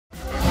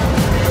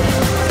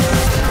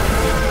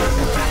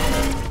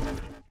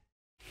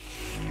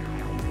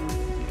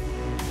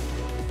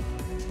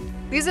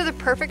These are the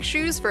perfect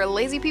shoes for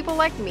lazy people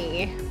like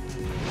me.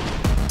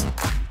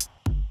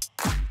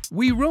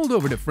 We rolled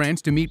over to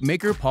France to meet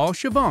maker Paul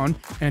Chavon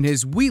and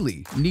his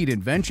wheelie neat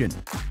invention.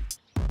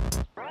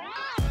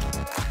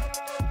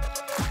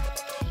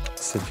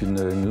 C'est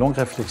une longue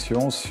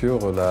réflexion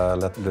sur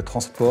le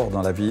transport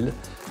dans la ville,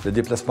 le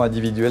déplacement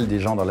individuel des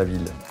gens dans la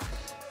ville.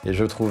 Et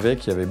je trouvais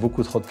qu'il y avait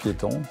beaucoup trop de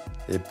piétons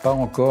et pas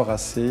encore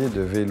assez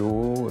de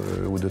vélos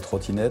ou de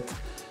trottinettes,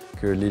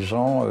 que les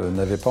gens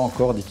n'avaient pas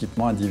encore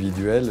d'équipement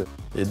individuel.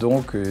 Et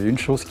donc, une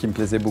chose qui me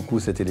plaisait beaucoup,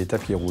 c'était les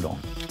tapis roulants.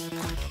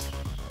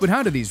 But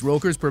how do these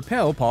rollers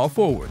propel Paul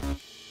forward?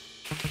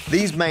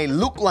 These may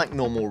look like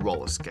normal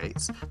roller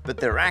skates, but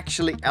they're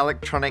actually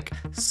electronic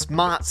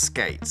smart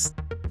skates.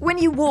 When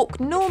you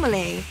walk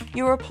normally,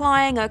 you're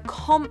applying a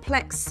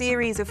complex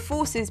series of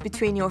forces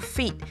between your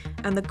feet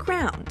and the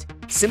ground.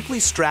 Simply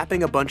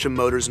strapping a bunch of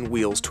motors and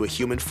wheels to a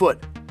human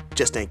foot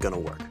just ain't gonna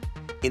work.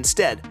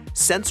 Instead,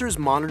 sensors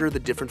monitor the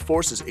different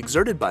forces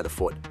exerted by the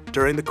foot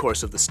during the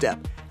course of the step,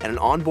 and an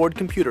onboard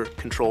computer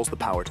controls the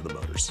power to the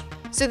motors.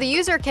 So the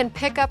user can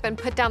pick up and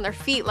put down their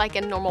feet like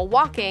in normal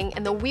walking,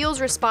 and the wheels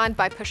respond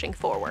by pushing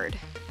forward.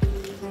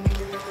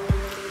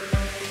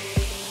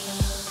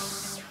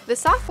 The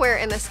software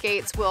in the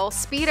skates will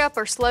speed up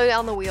or slow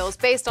down the wheels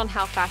based on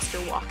how fast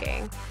you're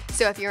walking.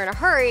 So if you're in a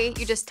hurry,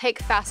 you just take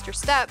faster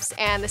steps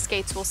and the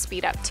skates will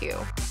speed up too.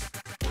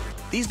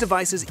 These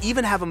devices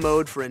even have a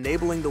mode for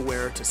enabling the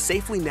wearer to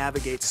safely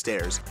navigate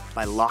stairs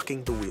by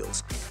locking the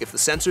wheels. If the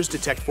sensors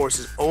detect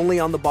forces only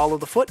on the ball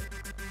of the foot,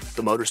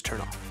 the motors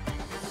turn off.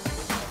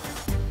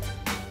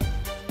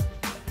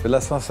 La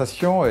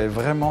sensation est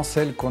vraiment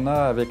celle qu'on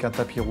a avec un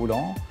tapis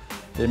roulant,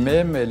 et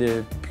même elle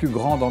est plus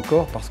grande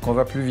encore parce qu'on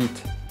va plus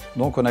vite.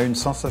 Donc on a une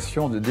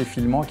sensation de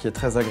défilement qui est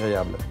très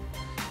agréable.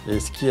 Et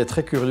ce qui est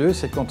très curieux,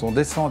 c'est quand on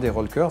descend des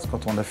rollers,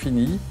 quand on a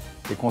fini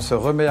et qu'on se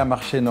remet à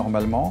marcher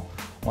normalement,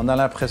 on a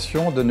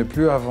l'impression de ne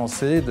plus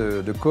avancer,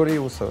 de coller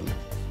au sol.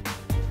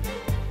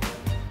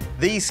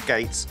 These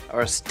skates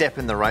are a step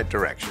in the right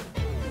direction.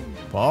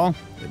 Paul,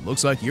 it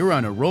looks like you're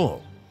on a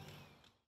roll.